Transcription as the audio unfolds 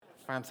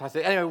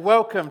Fantastic. Anyway,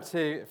 welcome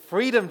to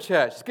Freedom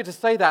Church. It's good to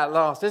say that at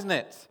last, isn't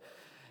it?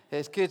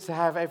 It's good to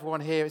have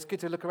everyone here. It's good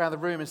to look around the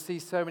room and see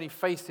so many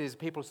faces,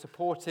 people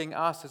supporting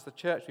us as the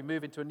church. We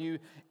move into a new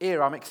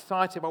era. I'm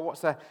excited about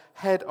what's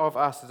ahead of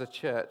us as a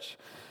church.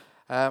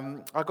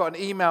 I got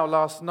an email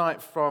last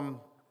night from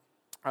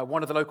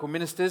one of the local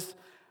ministers.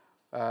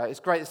 It's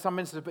great that some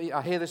ministers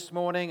are here this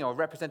morning or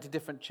representing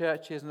different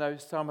churches. I know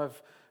some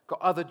have got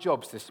other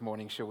jobs this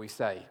morning, shall we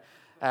say.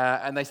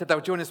 And they said they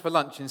would join us for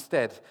lunch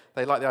instead.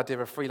 They like the idea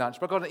of a free lunch.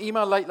 But I got an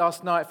email late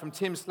last night from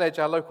Tim Sledge,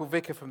 our local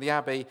vicar from the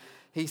Abbey.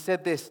 He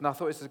said this, and I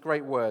thought this was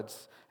great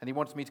words, and he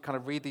wanted me to kind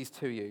of read these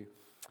to you.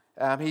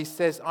 He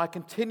says, I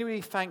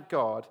continually thank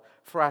God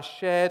for our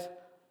shared...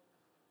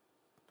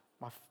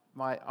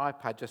 My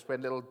iPad just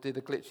did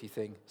a glitchy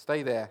thing.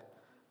 Stay there.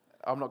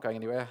 I'm not going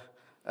anywhere.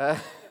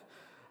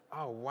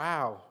 Oh,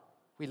 wow.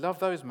 We love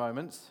those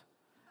moments.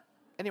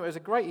 Anyway, it was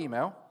a great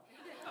email.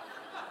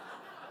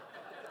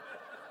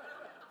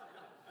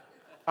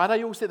 I know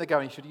you're all sitting there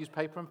going, you should use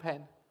paper and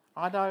pen.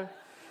 I know.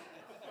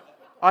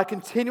 I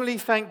continually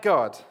thank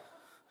God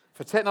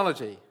for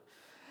technology,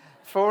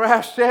 for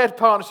our shared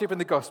partnership in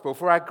the gospel,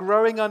 for our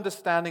growing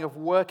understanding of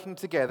working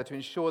together to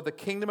ensure the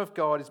kingdom of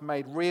God is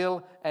made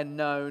real and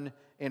known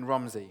in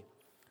Romsey.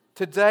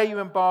 Today you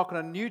embark on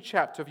a new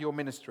chapter of your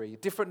ministry,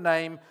 different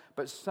name,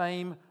 but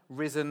same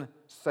risen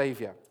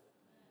Saviour.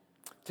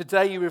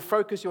 Today you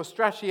refocus your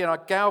strategy and are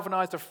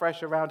galvanized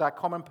afresh around our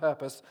common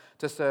purpose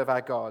to serve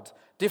our God.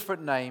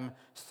 Different name,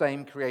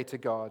 same Creator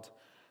God.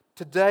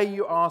 Today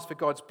you ask for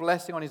God's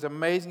blessing on His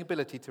amazing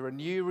ability to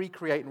renew,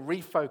 recreate, and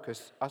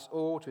refocus us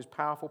all to His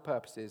powerful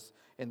purposes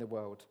in the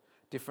world.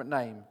 Different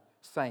name,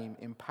 same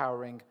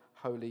empowering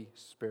Holy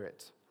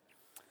Spirit.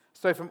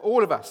 So from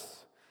all of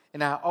us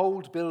in our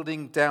old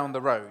building down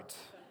the road,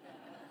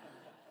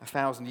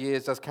 1,000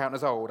 years does count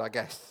as old, I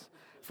guess.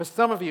 For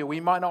some of you, we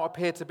might not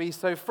appear to be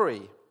so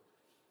free.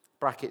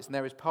 Brackets, and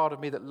there is part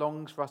of me that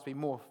longs for us to be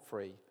more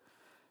free.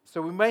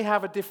 So we may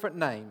have a different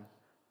name,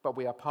 but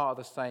we are part of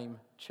the same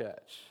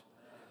church.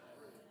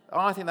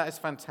 I think that is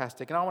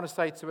fantastic. And I want to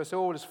say to us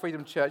all as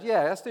Freedom Church,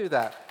 yeah, let's do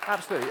that.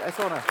 Absolutely. It's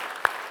on us.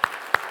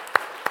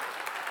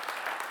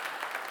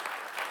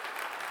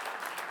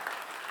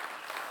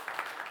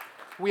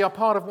 We are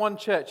part of one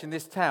church in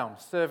this town,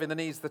 serving the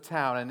needs of the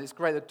town, and it's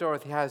great that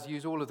Dorothy has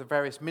used all of the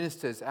various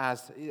ministers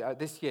as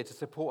this year to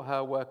support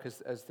her work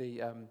as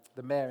the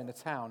mayor in the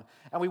town.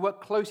 And we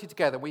work closely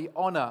together. We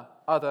honour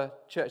other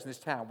churches in this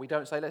town. We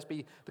don't say, let's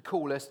be the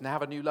coolest and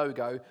have a new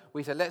logo.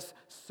 We say, let's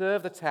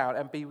serve the town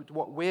and be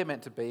what we're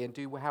meant to be and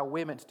do how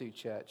we're meant to do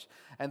church.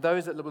 And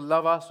those that will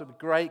love us will be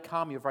great.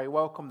 Come, you're very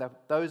welcome.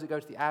 Those that go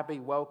to the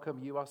Abbey,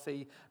 welcome.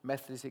 URC,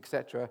 Methodist,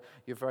 etc.,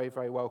 you're very,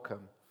 very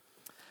welcome.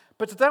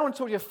 But today I want to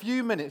talk to you a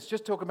few minutes,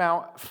 just talk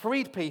about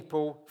freed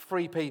people,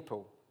 free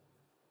people.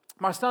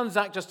 My son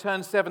Zach just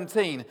turned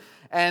 17,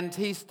 and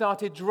he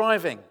started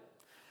driving.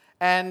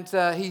 And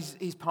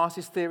he's passed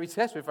his theory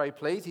test, we're very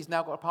pleased. He's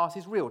now got to pass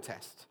his real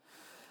test.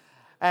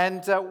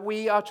 And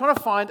we are trying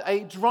to find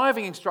a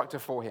driving instructor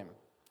for him.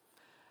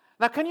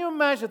 Now, can you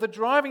imagine if the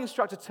driving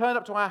instructor turned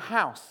up to our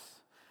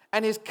house,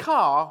 and his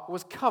car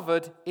was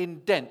covered in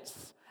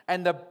dents,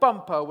 and the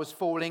bumper was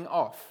falling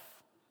off?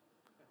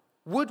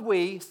 Would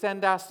we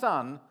send our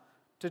son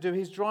to do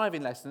his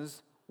driving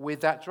lessons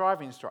with that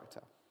driving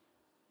instructor?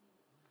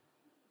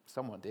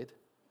 Someone did.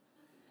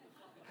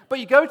 But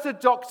you go to the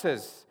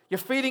doctors, you're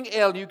feeling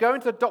ill, you go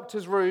into the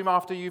doctor's room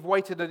after you've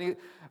waited an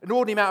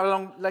ordinary amount of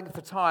long length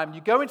of time.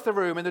 You go into the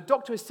room and the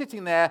doctor is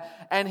sitting there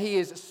and he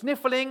is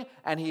sniffling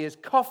and he is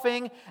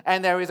coughing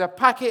and there is a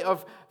packet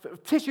of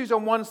tissues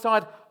on one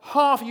side,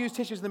 half-used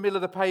tissues in the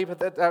middle of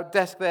the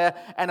desk there,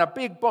 and a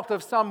big bottle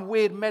of some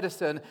weird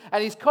medicine.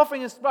 And he's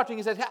coughing and spluttering.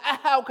 He says,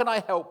 how can I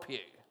help you?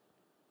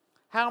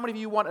 How many of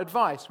you want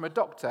advice from a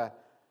doctor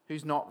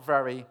who's not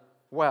very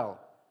well?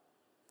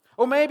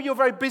 Or maybe you're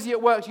very busy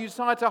at work, so you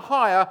decide to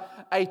hire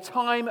a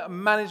time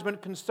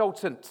management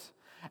consultant.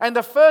 And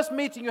the first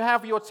meeting you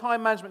have with your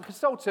time management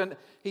consultant,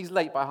 he's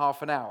late by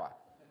half an hour.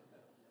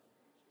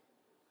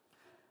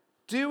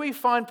 Do we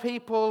find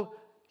people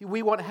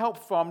we want help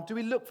from? Do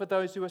we look for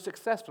those who are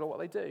successful at what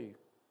they do?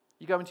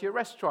 You go into your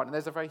restaurant and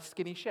there's a very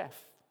skinny chef.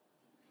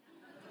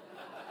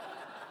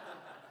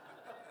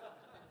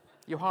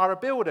 You hire a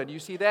builder and you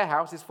see their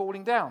house is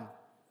falling down.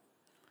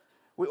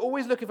 We're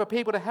always looking for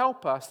people to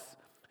help us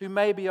who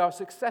maybe are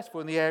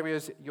successful in the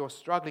areas you're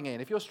struggling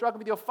in. If you're struggling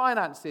with your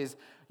finances,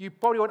 you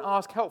probably want to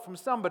ask help from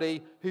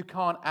somebody who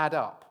can't add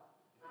up.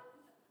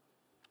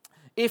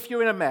 If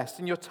you're in a mess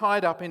and you're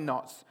tied up in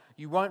knots,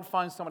 you won't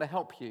find someone to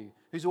help you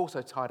who's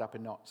also tied up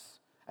in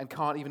knots and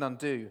can't even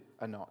undo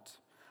a knot.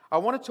 I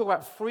want to talk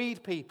about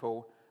freed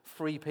people,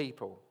 free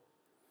people.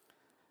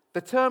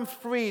 The term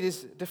freed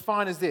is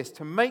defined as this: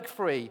 to make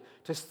free,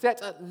 to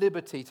set at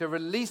liberty, to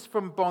release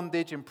from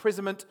bondage,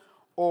 imprisonment,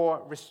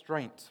 or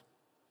restraint.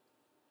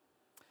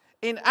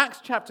 In Acts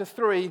chapter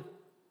 3,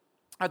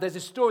 there's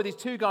this story, these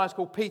two guys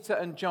called Peter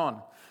and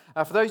John.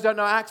 For those who don't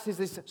know, Acts is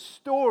this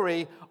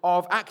story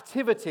of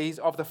activities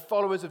of the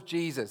followers of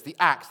Jesus, the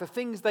Acts, the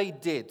things they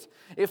did.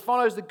 It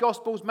follows the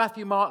Gospels,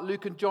 Matthew, Mark,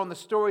 Luke, and John, the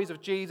stories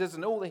of Jesus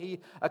and all that he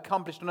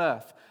accomplished on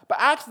earth. But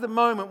Acts is the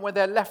moment when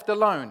they're left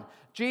alone.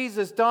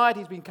 Jesus died,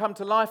 he's been come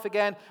to life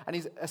again, and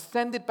he's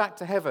ascended back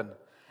to heaven.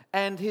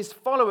 And his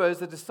followers,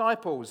 the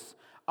disciples,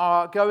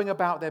 are going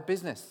about their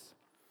business.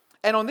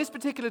 And on this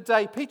particular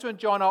day, Peter and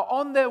John are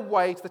on their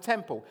way to the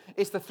temple.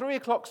 It's the 3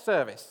 o'clock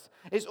service.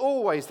 It's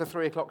always the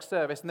 3 o'clock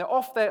service. And they're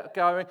off there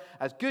going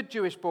as good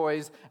Jewish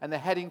boys, and they're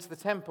heading to the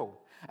temple.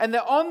 And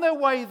they're on their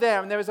way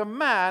there, and there is a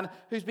man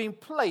who's been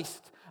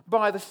placed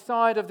by the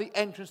side of the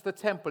entrance to the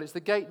temple. It's the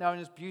gate known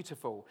as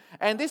Beautiful.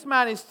 And this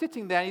man is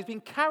sitting there, and he's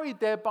been carried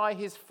there by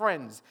his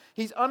friends.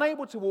 He's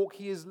unable to walk,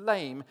 he is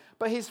lame,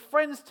 but his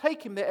friends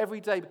take him there every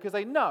day because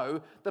they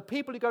know the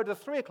people who go to the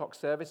 3 o'clock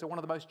service are one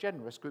of the most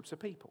generous groups of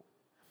people.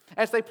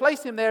 And so they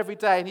place him there every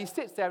day, and he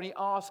sits there and he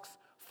asks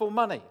for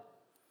money.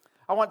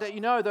 I want to let you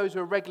know, those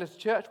who are regular to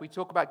church, we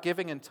talk about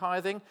giving and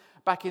tithing.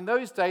 Back in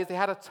those days, they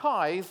had a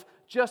tithe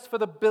just for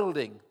the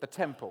building, the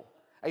temple.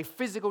 A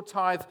physical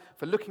tithe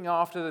for looking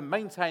after and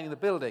maintaining the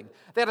building.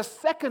 They had a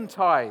second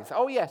tithe,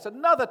 oh yes,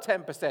 another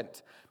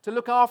 10%, to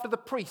look after the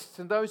priests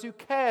and those who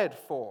cared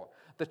for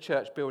the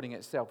church building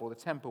itself or the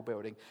temple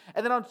building.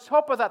 And then on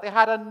top of that, they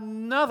had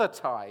another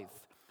tithe,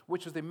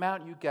 which was the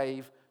amount you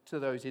gave to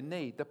those in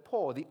need, the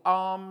poor, the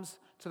alms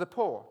to the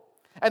poor.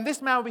 And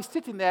this man would be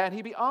sitting there and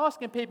he'd be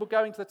asking people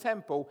going to the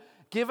temple,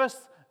 give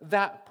us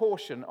that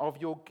portion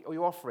of your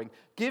offering.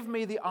 Give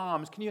me the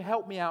alms. Can you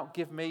help me out?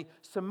 Give me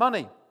some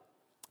money.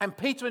 And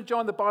Peter and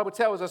John, the Bible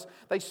tells us,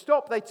 they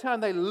stop, they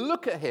turn, they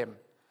look at him,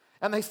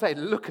 and they say,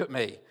 look at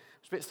me.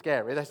 It's a bit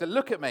scary. They say,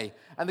 look at me.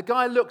 And the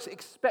guy looks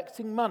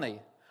expecting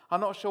money. I'm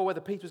not sure whether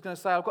Peter was going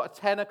to say, I've got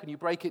a tenner, can you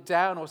break it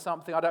down or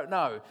something? I don't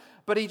know.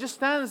 But he just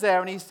stands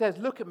there and he says,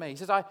 look at me. He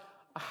says, I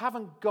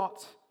haven't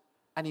got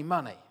any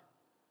money.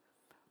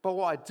 But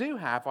what I do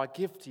have, I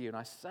give to you, and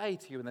I say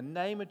to you, in the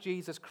name of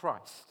Jesus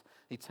Christ,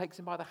 he takes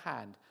him by the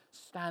hand,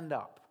 stand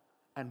up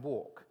and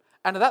walk.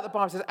 And that the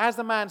Bible says, as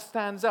the man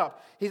stands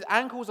up, his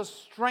ankles are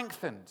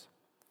strengthened.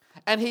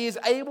 And he is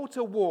able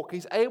to walk,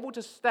 he's able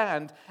to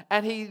stand,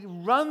 and he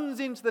runs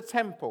into the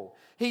temple.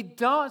 He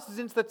dances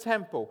into the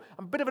temple.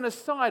 A bit of an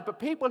aside, but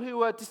people who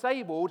were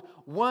disabled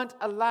weren't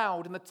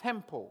allowed in the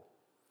temple.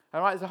 All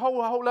right, there's a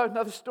whole load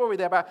another story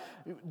there about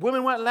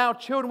women weren't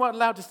allowed, children weren't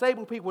allowed,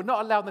 disabled people were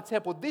not allowed in the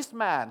temple. This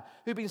man,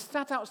 who'd been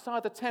sat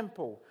outside the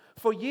temple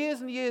for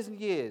years and years and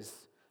years,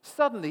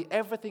 suddenly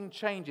everything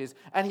changes,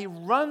 and he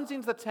runs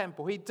into the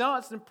temple. He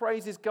dances and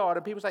praises God,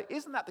 and people say,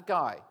 isn't that the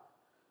guy?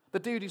 The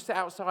dude who sat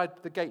outside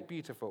the gate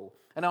Beautiful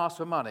and asked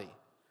for money.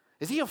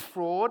 Is he a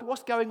fraud?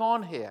 What's going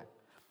on here?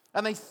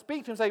 And they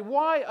speak to him and say,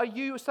 why are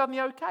you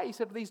suddenly okay? He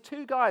said, these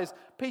two guys,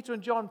 Peter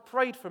and John,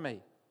 prayed for me.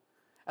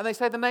 And they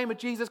say the name of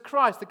Jesus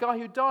Christ, the guy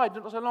who died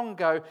not so long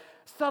ago.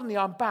 Suddenly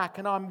I'm back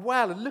and I'm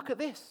well, and look at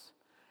this.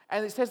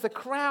 And it says the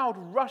crowd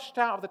rushed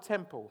out of the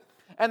temple.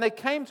 And they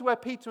came to where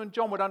Peter and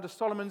John were under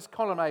Solomon's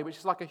colonnade, which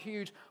is like a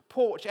huge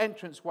porch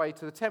entranceway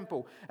to the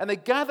temple. And they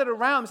gathered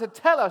around and said,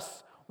 tell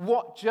us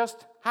what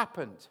just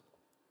happened.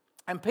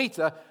 And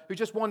Peter, who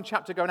just one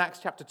chapter ago in Acts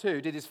chapter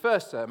 2 did his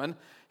first sermon,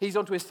 he's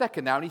on to his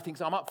second now, and he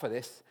thinks, I'm up for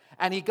this.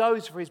 And he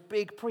goes for his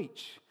big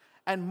preach.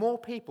 And more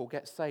people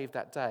get saved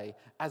that day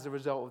as a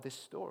result of this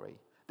story,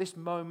 this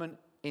moment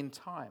in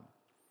time.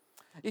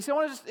 You see, I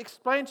want to just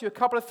explain to you a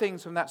couple of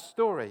things from that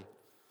story.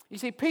 You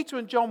see, Peter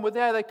and John were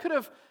there. They could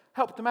have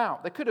helped them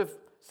out. They could have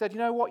said, you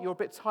know what, you're a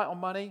bit tight on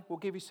money. We'll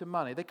give you some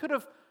money. They could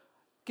have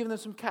given them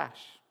some cash.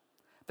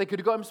 They could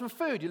have got them some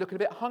food. You're looking a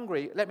bit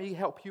hungry. Let me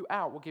help you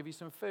out. We'll give you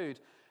some food.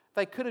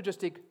 They could have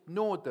just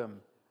ignored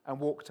them and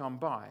walked on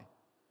by.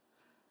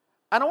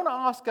 And I want to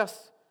ask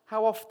us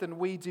how often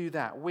we do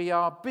that. We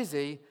are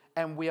busy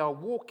and we are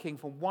walking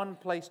from one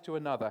place to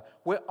another.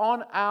 We're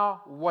on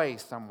our way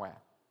somewhere.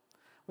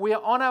 We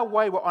are on our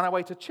way. We're on our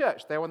way to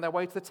church. They're on their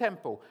way to the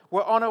temple.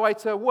 We're on our way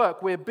to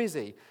work. We're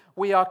busy.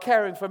 We are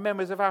caring for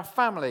members of our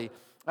family.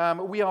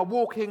 We are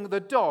walking the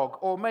dog,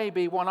 or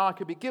maybe one I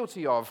could be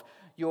guilty of,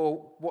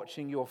 you're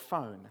watching your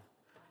phone.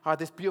 I had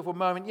this beautiful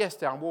moment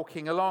yesterday. I'm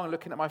walking along and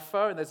looking at my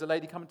phone. There's a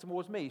lady coming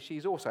towards me.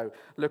 She's also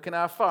looking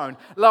at her phone.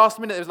 Last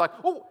minute, it was like,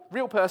 oh,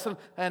 real person,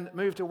 and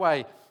moved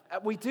away.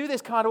 We do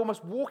this kind of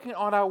almost walking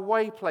on our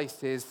way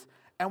places,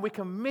 and we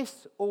can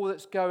miss all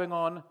that's going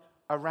on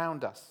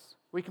around us.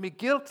 We can be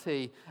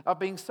guilty of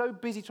being so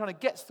busy trying to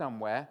get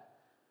somewhere,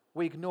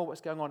 we ignore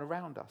what's going on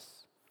around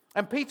us.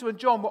 And Peter and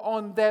John were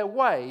on their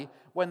way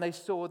when they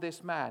saw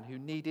this man who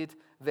needed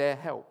their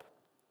help.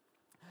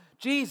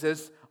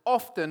 Jesus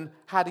often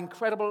had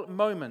incredible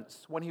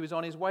moments when he was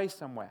on his way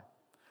somewhere.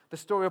 The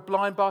story of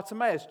blind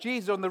Bartimaeus.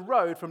 Jesus on the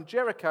road from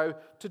Jericho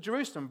to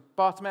Jerusalem.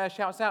 Bartimaeus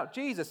shouts out,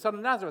 Jesus, son of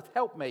Nazareth,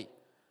 help me.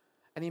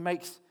 And he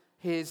makes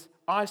his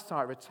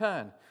eyesight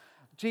return.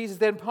 Jesus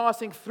then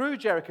passing through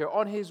Jericho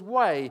on his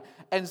way,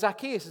 and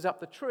Zacchaeus is up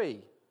the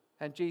tree.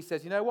 And Jesus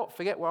says, you know what,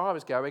 forget where I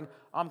was going.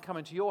 I'm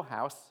coming to your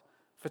house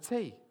for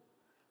tea.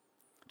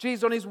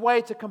 Jesus on his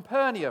way to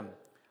Capernaum,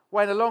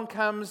 When along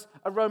comes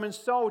a Roman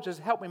soldier,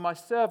 help me, my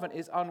servant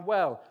is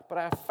unwell, but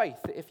I have faith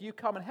that if you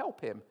come and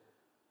help him,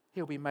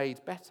 he'll be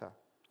made better.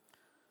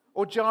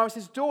 Or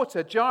Jairus'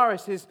 daughter.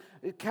 Jairus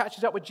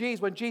catches up with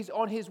Jesus when Jesus is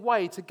on his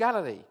way to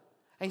Galilee.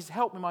 And he says,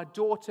 help me, my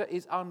daughter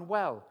is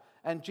unwell.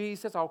 And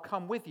Jesus says, I'll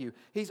come with you.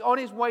 He's on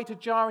his way to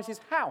Jairus'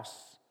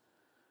 house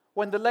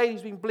when the lady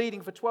who's been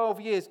bleeding for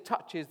 12 years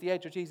touches the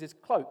edge of Jesus'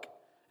 cloak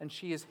and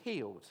she is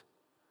healed.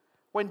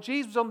 When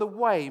Jesus was on the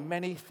way,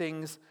 many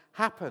things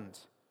happened.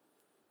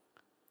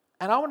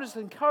 And I want to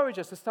encourage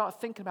us to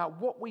start thinking about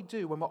what we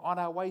do when we're on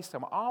our way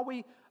somewhere. Are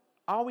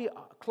we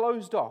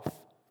closed off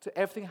to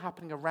everything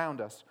happening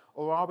around us,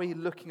 or are we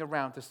looking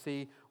around to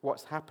see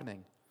what's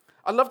happening?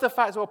 I love the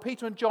fact that, well,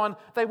 Peter and John,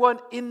 they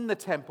weren't in the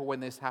temple when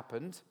this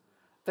happened.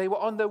 They were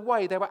on their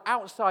way. They were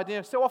outside.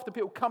 So often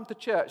people come to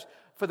church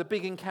for the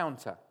big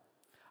encounter.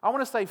 I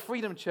want to say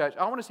Freedom Church,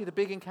 I want to see the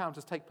big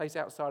encounters take place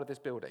outside of this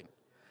building.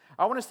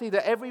 I want to see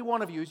that every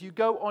one of you, as you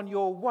go on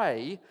your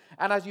way,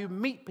 and as you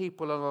meet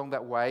people along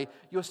that way,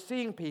 you're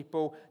seeing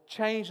people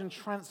changed and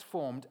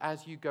transformed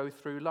as you go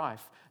through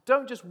life.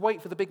 Don't just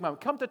wait for the big moment.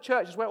 Come to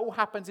churches where it all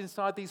happens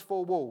inside these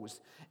four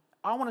walls.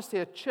 I want to see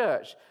a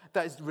church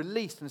that is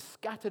released and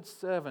scattered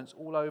servants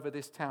all over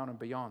this town and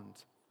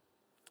beyond.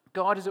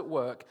 God is at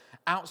work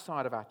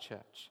outside of our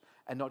church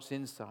and not just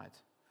inside.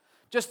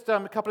 Just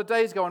a couple of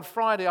days ago on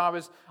Friday,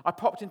 I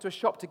popped into a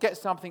shop to get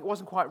something. It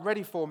wasn't quite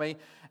ready for me,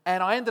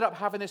 and I ended up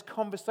having this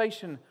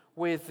conversation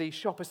with the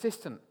shop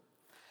assistant.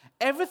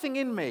 Everything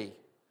in me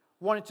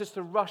wanted just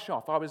to rush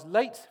off. I was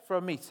late for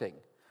a meeting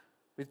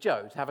with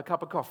Joe to have a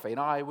cup of coffee, and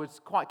I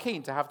was quite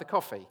keen to have the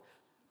coffee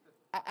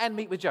and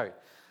meet with Joe.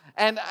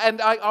 And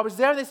I was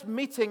there in this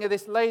meeting with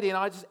this lady,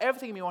 and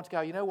everything in me wanted to go,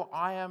 you know what,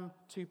 I am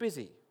too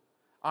busy.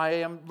 I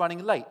am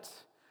running late.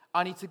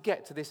 I need to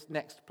get to this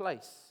next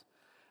place.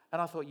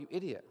 And I thought, you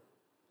idiot,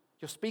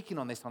 you're speaking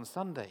on this on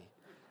Sunday.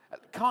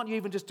 Can't you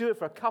even just do it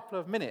for a couple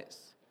of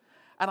minutes?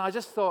 And I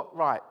just thought,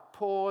 right,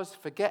 pause,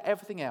 forget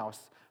everything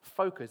else,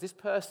 focus. This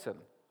person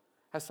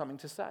has something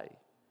to say.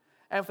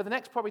 And for the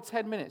next probably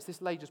 10 minutes,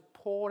 this lady just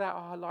poured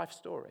out her life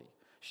story.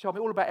 She told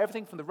me all about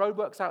everything from the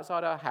roadworks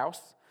outside her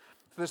house,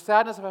 to the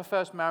sadness of her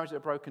first marriage that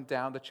had broken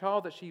down, the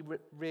child that she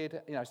reared,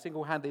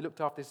 single-handedly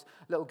looked after this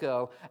little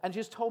girl, and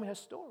she just told me her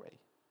story.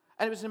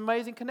 And it was an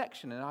amazing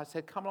connection. And I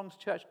said, come along to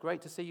church.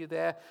 Great to see you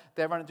there.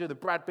 They're running to do the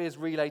Brad Beers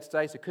relay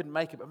today, so couldn't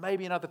make it, but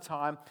maybe another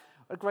time.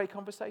 A great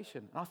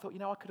conversation. And I thought,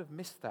 I could have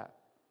missed that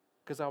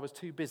because I was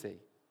too busy,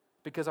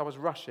 because I was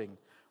rushing.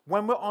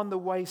 When we're on the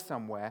way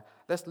somewhere,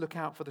 let's look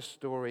out for the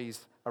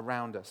stories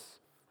around us.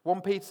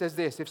 1 Peter says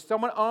this, if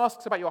someone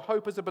asks about your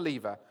hope as a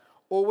believer,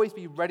 always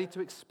be ready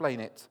to explain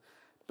it.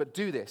 But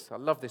do this, I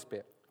love this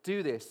bit,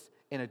 do this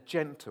in a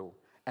gentle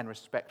and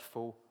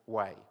respectful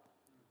way.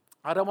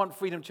 I don't want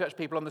Freedom Church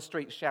people on the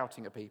street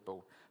shouting at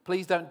people.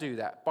 Please don't do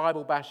that.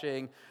 Bible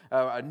bashing,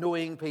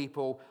 annoying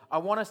people. I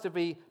want us to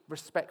be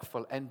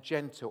respectful and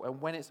gentle, and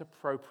when it's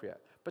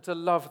appropriate, but to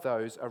love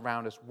those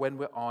around us when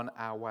we're on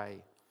our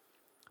way.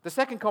 The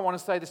second comment I want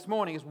to say this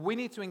morning is we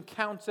need to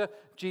encounter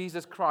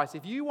Jesus Christ.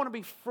 If you want to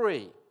be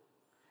free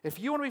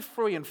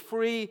and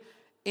free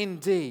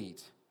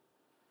indeed,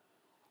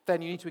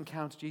 then you need to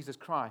encounter Jesus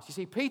Christ. You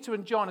see, Peter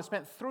and John had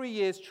spent 3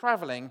 years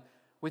traveling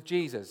with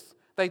Jesus.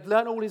 They'd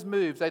learned all his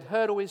moves, they'd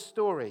heard all his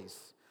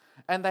stories,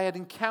 and they had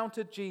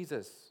encountered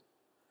Jesus.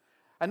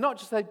 And not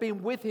just they'd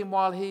been with him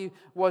while he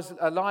was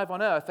alive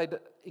on earth, they'd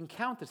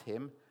encountered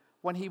him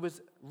when he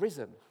was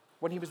risen,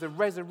 when he was the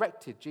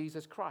resurrected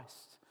Jesus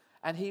Christ.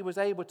 And he was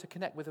able to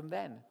connect with them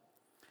then.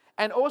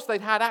 And also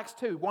they'd had Acts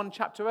 2, 1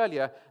 chapter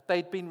earlier,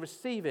 they'd been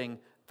receiving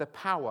the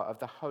power of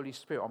the Holy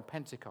Spirit on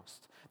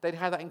Pentecost. They'd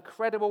had that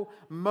incredible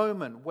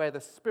moment where the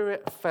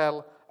Spirit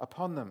fell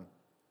upon them.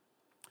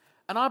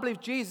 And I believe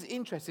Jesus is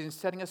interested in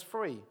setting us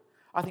free.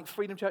 I think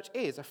Freedom Church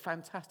is a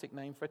fantastic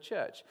name for a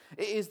church.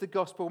 It is the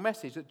gospel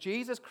message that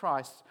Jesus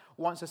Christ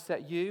wants to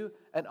set you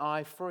and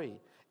I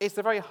free. It's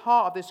the very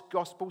heart of this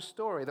gospel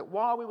story that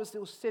while we were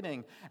still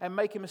sinning and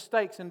making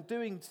mistakes and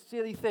doing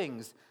silly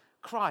things,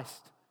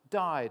 Christ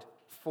died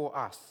for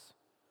us.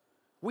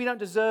 We don't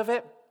deserve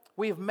it.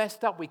 We have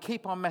messed up. We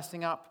keep on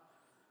messing up.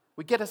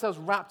 We get ourselves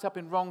wrapped up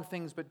in wrong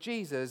things, but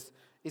Jesus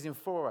is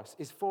for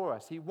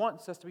us. He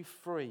wants us to be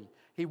free.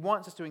 He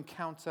wants us to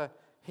encounter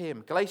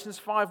him. Galatians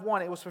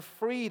 5:1, it was for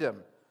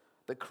freedom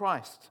that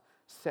Christ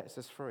sets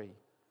us free.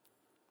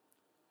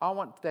 I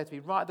want there to be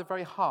right at the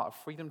very heart of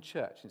Freedom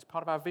Church, and it's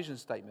part of our vision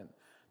statement,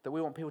 that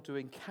we want people to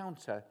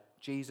encounter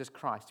Jesus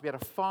Christ, to be able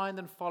to find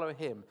and follow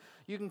him.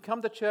 You can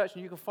come to church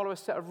and you can follow a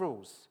set of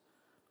rules,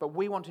 but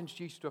we want to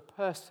introduce you to a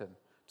person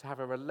to have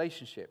a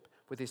relationship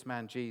with this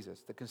man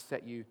Jesus that can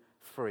set you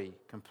free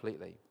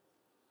completely.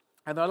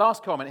 And the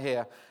last comment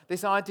here,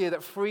 this idea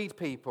that freed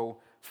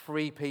people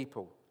free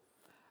people.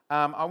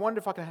 I wonder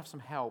if I can have some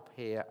help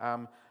here.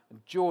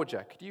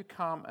 Georgia, could you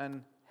come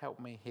and help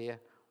me here?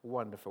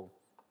 Wonderful.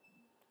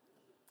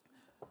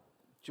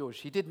 Georgia,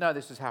 she did know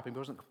this was happening, but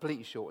wasn't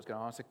completely sure what was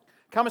going on. So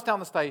come us down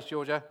the stage,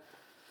 Georgia.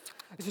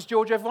 This is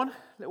Georgia, everyone. A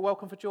little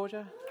welcome for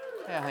Georgia.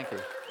 Yeah, thank you.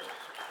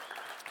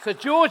 So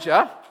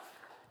Georgia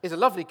is a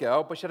lovely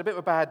girl, but she had a bit of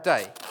a bad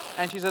day.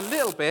 And she's a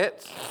little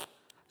bit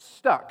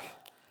stuck.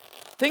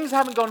 Things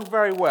haven't gone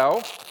very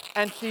well,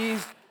 and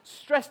she's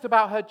stressed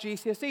about her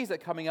GCSEs that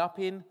are coming up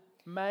in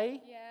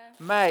May. Yeah.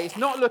 May. It's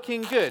not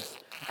looking good.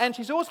 And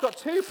she's also got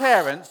two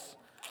parents,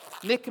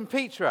 Nick and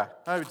Petra.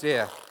 Oh,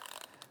 dear.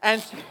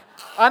 And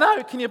I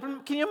know, can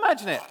you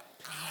imagine it?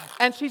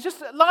 And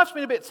life's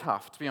been a bit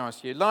tough, to be honest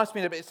with you. Life's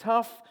been a bit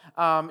tough.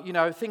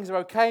 Things are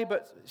okay,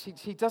 but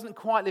she doesn't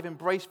quite live in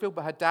Bracefield,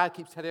 but her dad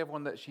keeps telling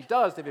everyone that she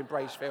does live in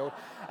Bracefield.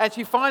 And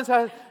she finds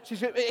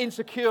she's a bit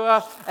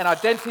insecure, and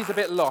identity's a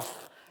bit lost.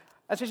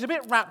 And so she's a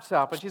bit wrapped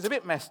up, and she's a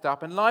bit messed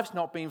up, and life's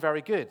not been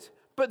very good.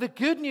 But the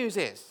good news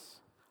is,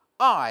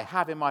 I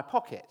have in my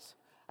pocket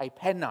a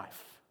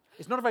penknife.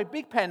 It's not a very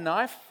big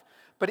penknife,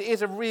 but it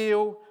is a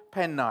real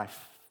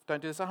penknife.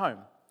 Don't do this at home.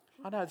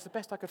 I know, it's the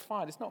best I could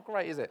find. It's not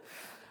great, is it?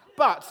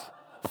 But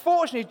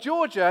fortunately,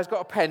 Georgia has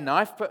got a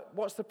penknife, but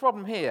what's the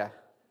problem here?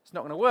 It's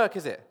not going to work,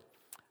 is it?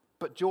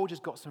 But Georgia's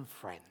got some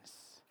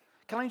friends.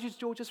 Can I introduce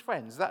Georgia's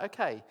friends? Is that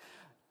okay?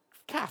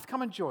 Kath,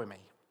 come and join me.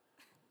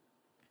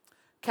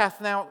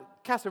 Kath's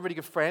a really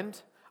good friend.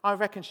 I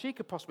reckon she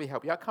could possibly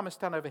help you. I'll come and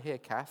stand over here,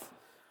 Kath.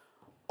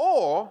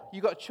 Or,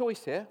 you've got a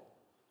choice here.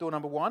 Door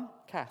number 1,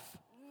 Kath.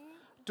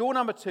 Door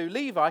number 2,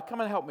 Levi. Come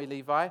and help me,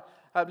 Levi.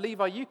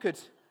 Levi, you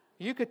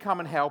could come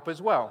and help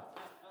as well.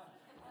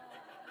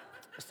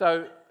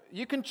 So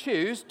you can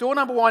choose. Door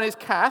number 1 is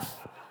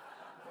Kath.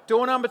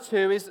 Door number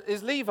 2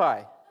 is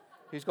Levi,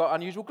 who's got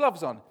unusual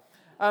gloves on.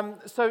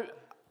 So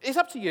it's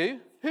up to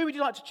you. Who would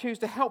you like to choose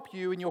to help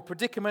you in your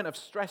predicament of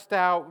stressed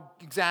out,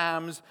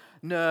 exams,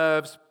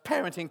 nerves,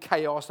 parenting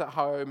chaos at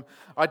home,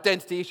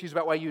 identity issues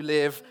about where you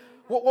live?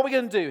 What are we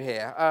going to do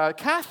here?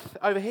 Kath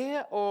over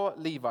here or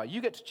Levi?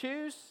 You get to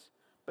choose,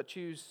 but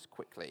choose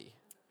quickly.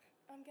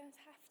 I'm going to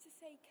have to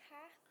say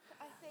Kath,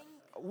 I think.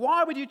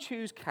 Why would you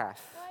choose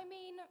Kath? Well, I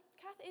mean,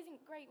 Kath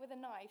isn't great with a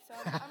knife, so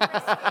I'm risking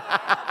it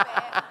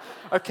a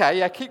bit. Okay,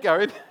 yeah, keep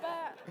going. But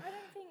I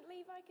don't think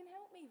Levi can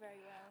help me very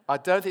well. I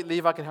don't think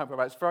Levi can help you,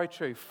 but it's very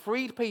true.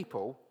 Freed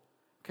people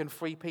can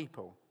free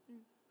people.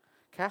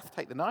 Kath,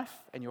 take the knife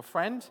and your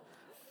friend.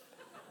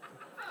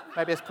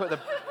 Maybe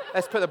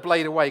let's put the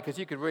blade away, because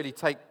you could really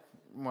take,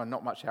 well,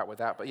 not much out with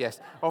that, but yes,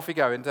 off you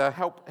go, and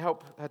help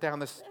her down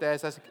the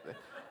stairs.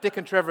 Dick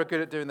and Trevor are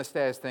good at doing the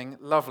stairs thing.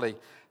 Lovely.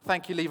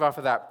 Thank you, Levi,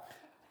 for that.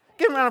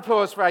 Give them a round of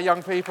applause for our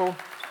young people.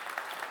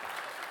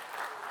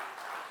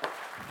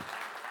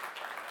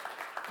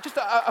 Just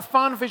a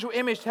fun visual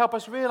image to help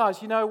us realize,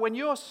 when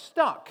you're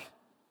stuck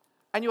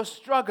and you're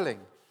struggling,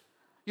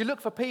 you look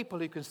for people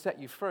who can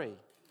set you free.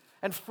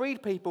 And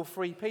freed people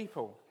free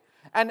people.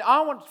 And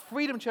I want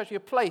Freedom Church to be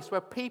a place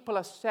where people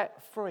are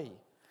set free.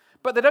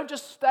 But they don't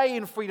just stay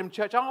in Freedom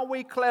Church. Aren't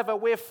we clever?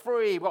 We're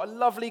free. We've got a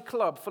lovely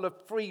club full of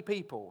free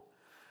people.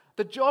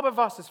 The job of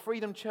us as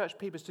Freedom Church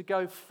people is to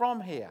go from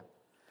here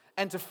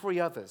and to free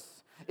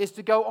others. Is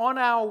to go on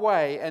our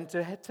way and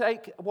to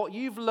take what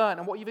you've learned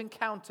and what you've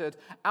encountered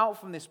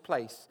out from this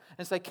place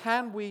and say,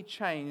 can we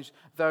change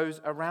those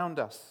around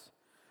us?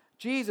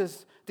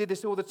 Jesus did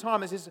this all the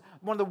time. This is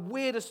one of the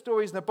weirdest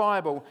stories in the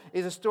Bible,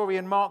 is a story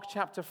in Mark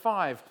chapter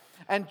 5.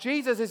 And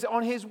Jesus is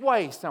on his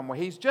way somewhere.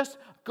 He's just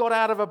got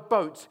out of a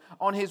boat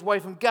on his way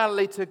from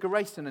Galilee to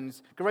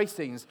Gerasenes.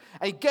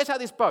 And he gets out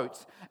of this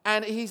boat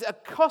and he's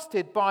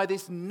accosted by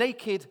this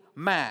naked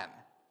man.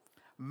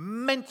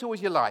 Mental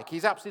as you like.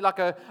 He's absolutely like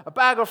a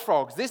bag of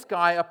frogs. This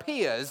guy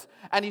appears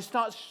and he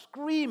starts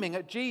screaming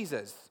at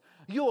Jesus.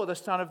 You're the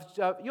Son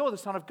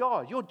of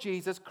God. You're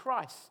Jesus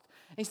Christ.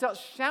 And he starts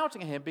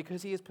shouting at him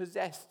because he is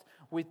possessed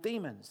with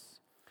demons.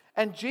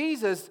 And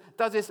Jesus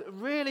does this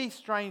really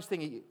strange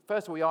thing.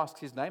 First of all, he asks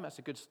his name. That's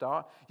a good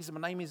start. He says,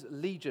 my name is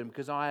Legion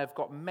because I have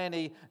got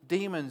many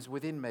demons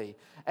within me.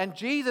 And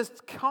Jesus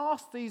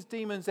casts these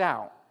demons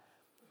out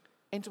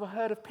into a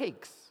herd of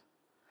pigs.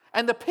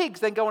 And the pigs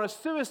then go on a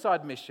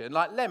suicide mission,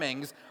 like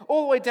lemmings,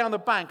 all the way down the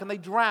bank, and they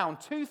drown.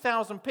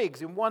 2,000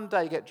 pigs in one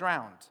day get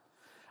drowned.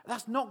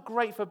 That's not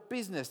great for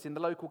business in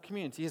the local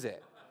community, is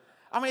it?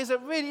 I mean, is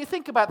it really, you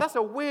think about it, that's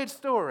a weird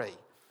story.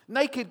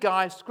 Naked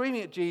guy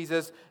screaming at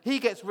Jesus, he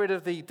gets rid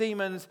of the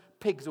demons,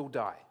 pigs all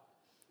die.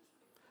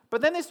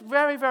 But then this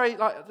very, very,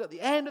 at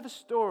the end of the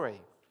story,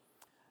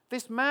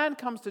 this man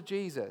comes to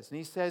Jesus and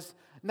he says,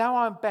 now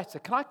I'm better.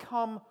 Can I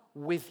come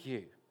with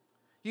you?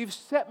 You've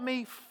set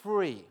me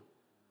free.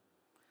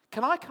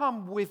 Can I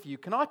come with you?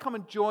 Can I come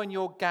and join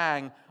your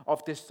gang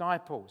of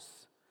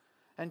disciples?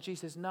 And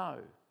Jesus says, no.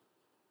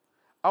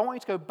 I want you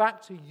to go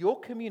back to your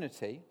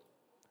community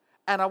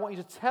and I want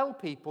you to tell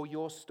people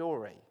your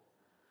story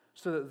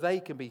so that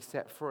they can be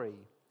set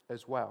free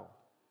as well.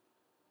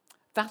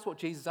 That's what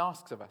Jesus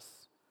asks of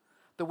us,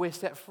 that we're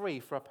set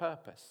free for a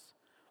purpose.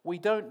 We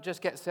don't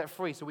just get set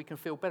free so we can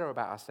feel better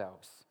about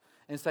ourselves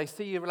and say,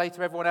 see you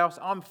later, everyone else,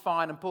 I'm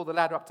fine, and pull the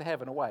ladder up to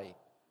heaven away.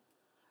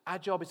 Our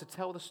job is to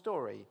tell the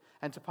story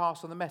and to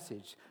pass on the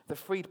message that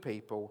freed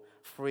people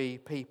free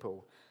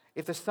people.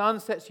 If the Son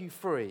sets you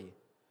free,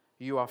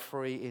 you are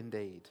free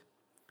indeed.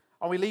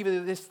 And we leave it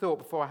with this thought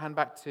before I hand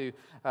back to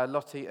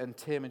Lottie and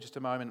Tim in just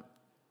a moment.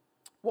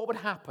 What would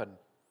happen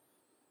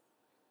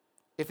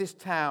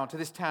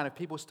if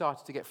people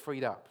started to get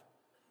freed up.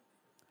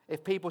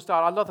 If people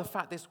start, I love the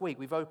fact this week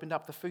we've opened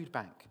up the food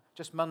bank,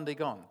 just Monday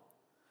gone.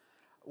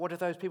 What if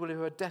those people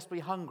who are desperately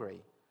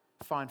hungry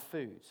find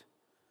food?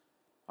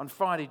 On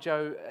Friday,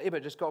 Joe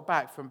Ibbott just got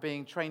back from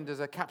being trained as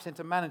a cap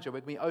centre manager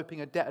with me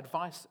opening a debt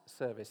advice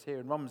service here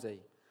in Romsey.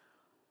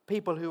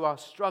 People who are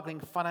struggling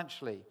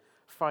financially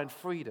find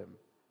freedom,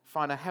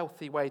 find a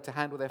healthy way to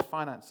handle their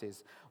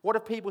finances. What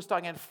if people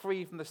start getting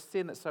free from the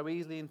sin that so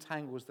easily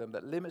entangles them,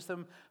 that limits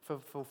them from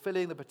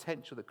fulfilling the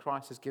potential that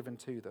Christ has given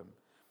to them?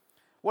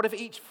 What if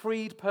each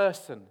freed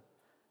person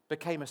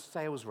became a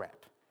sales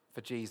rep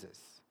for Jesus?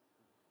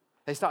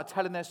 They start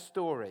telling their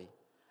story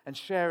and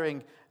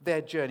sharing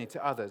their journey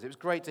to others. It was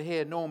great to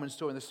hear Norman's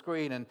story on the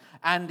screen and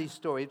Andy's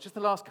story. Just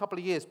the last couple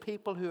of years,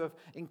 people who have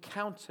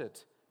encountered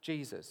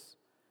Jesus,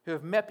 who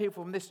have met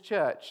people from this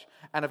church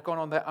and have gone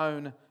on their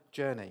own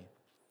journey.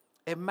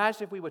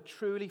 Imagine if we were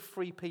truly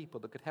free people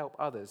that could help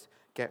others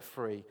get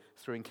free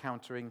through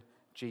encountering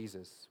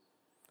Jesus.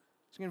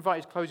 So I'm going to invite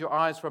you to close your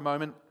eyes for a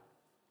moment.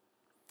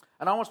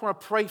 And I just want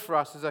to pray for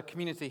us as a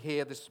community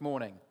here this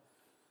morning.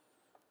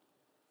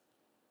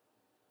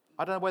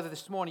 I don't know whether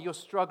this morning you're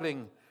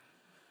struggling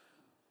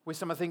with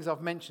some of the things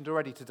I've mentioned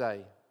already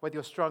today. Whether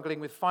you're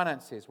struggling with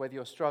finances, whether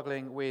you're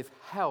struggling with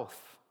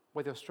health,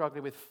 whether you're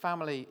struggling with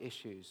family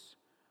issues,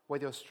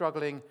 whether you're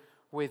struggling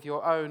with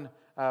your own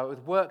with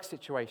work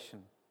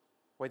situation,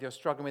 whether you're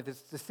struggling with the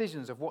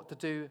decisions of what to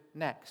do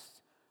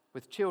next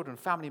with children,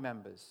 family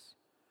members.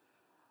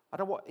 I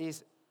don't know what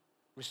is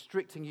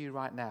restricting you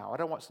right now. I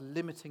don't know what's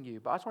limiting you,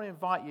 but I just want to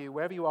invite you,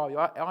 wherever you are, your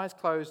eyes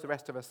closed, the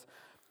rest of us,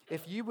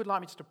 if you would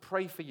like me just to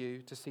pray for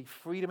you to see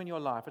freedom in your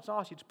life, I just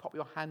ask you to pop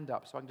your hand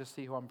up so I can just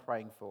see who I'm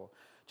praying for.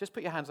 Just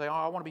put your hand and say,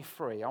 I want to be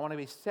free. I want to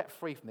be set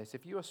free from this.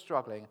 If you are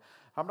struggling,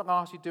 I'm not going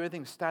to ask you to do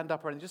anything, stand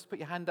up or anything. Just put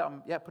your hand up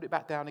and put it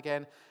back down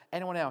again.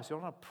 Anyone else? You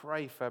want to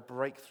pray for a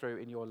breakthrough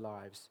in your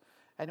lives?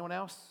 Anyone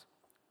else?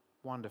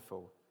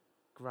 Wonderful.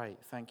 Great.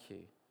 Thank you.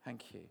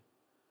 Thank you.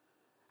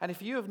 And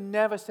if you have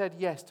never said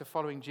yes to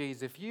following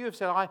Jesus, if you have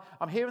said,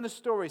 I'm hearing the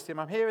stories, Tim,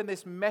 I'm hearing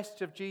this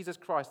message of Jesus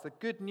Christ, the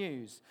good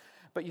news,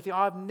 but you think,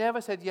 I've never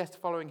said yes to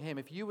following him.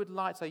 If you would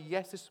like to say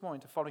yes this morning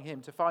to following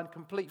him, to find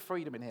complete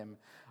freedom in him,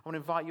 I want to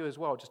invite you as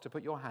well just to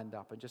put your hand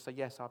up and just say,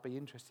 yes, I'd be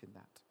interested in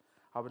that.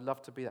 I would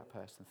love to be that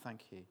person.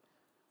 Thank you.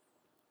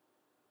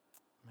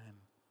 Amen.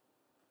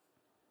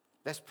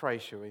 Let's pray,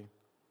 shall we?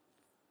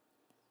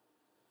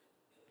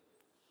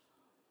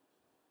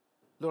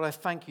 Lord, I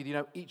thank you, you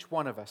know each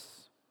one of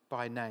us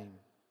by name.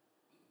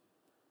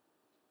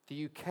 Do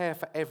you care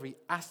for every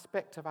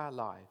aspect of our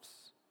lives?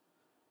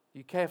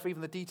 You care for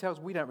even the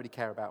details we don't really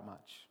care about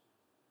much.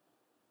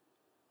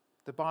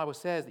 The Bible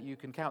says that you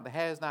can count the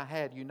hairs in our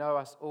head. You know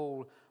us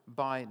all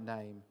by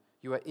name.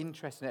 You are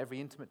interested in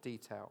every intimate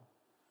detail.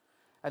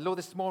 And Lord,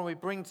 this morning we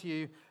bring to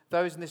you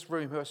those in this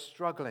room who are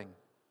struggling,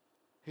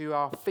 who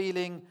are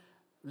feeling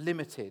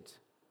limited,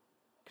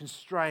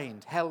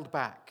 constrained, held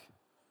back.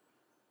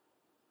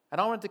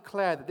 And I want to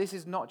declare that this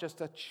is not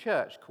just a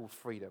church called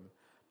Freedom,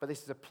 but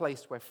this is a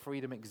place where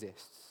freedom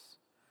exists,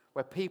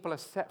 where people are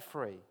set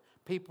free.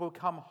 People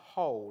become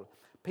whole.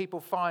 People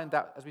find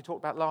that, as we talked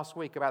about last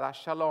week, about that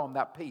shalom,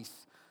 that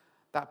peace,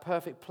 that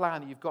perfect plan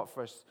that you've got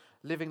for us,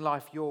 living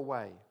life your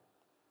way.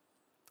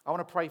 I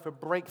want to pray for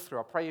breakthrough.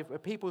 I pray for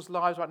people's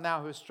lives right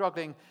now who are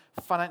struggling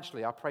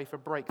financially. I pray for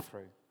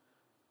breakthrough.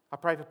 I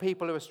pray for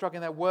people who are struggling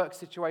in their work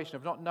situation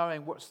of not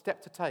knowing what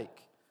step to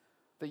take,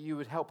 that you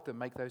would help them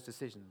make those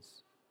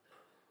decisions.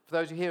 For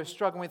those who here are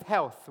struggling with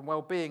health and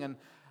well-being and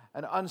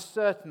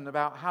uncertain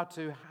about how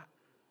to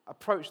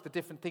approach the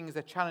different things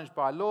they're challenged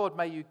by, Lord,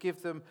 may you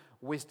give them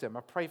wisdom.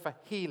 I pray for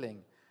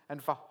healing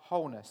and for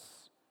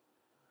wholeness.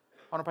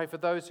 I want to pray for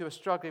those who are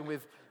struggling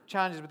with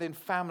challenges within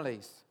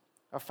families,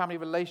 of family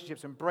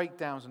relationships and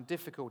breakdowns and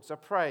difficulties. I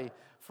pray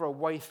for a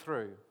way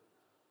through.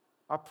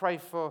 I pray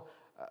for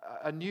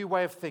a new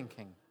way of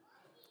thinking,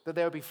 that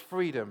there will be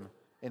freedom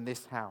in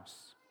this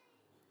house.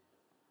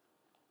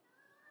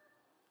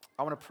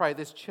 I want to pray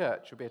this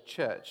church will be a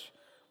church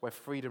where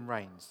freedom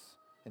reigns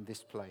in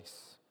this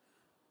place.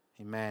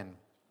 Amen.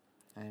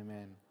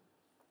 Amen.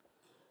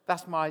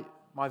 That's my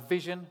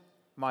vision,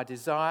 my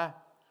desire,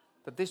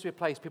 that this will be a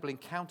place people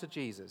encounter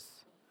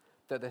Jesus,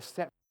 that they're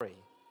set free,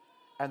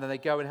 and then they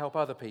go and help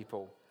other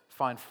people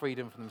find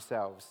freedom for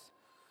themselves.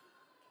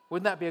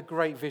 Wouldn't that be a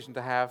great vision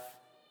to have?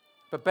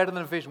 But better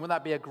than a vision, wouldn't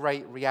that be a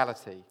great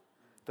reality?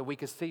 That we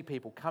could see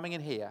people coming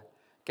in here,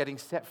 getting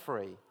set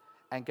free,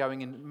 and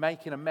going and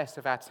making a mess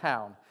of our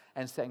town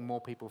and setting more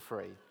people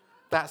free.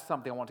 That's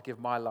something I want to give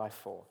my life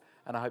for.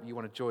 And I hope you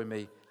want to join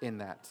me in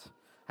that.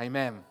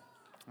 Amen.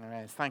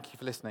 Amen. Thank you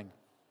for listening.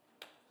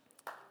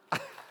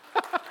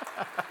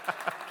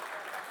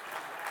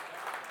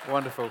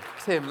 Wonderful.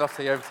 Tim,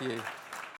 Lottie, over to you.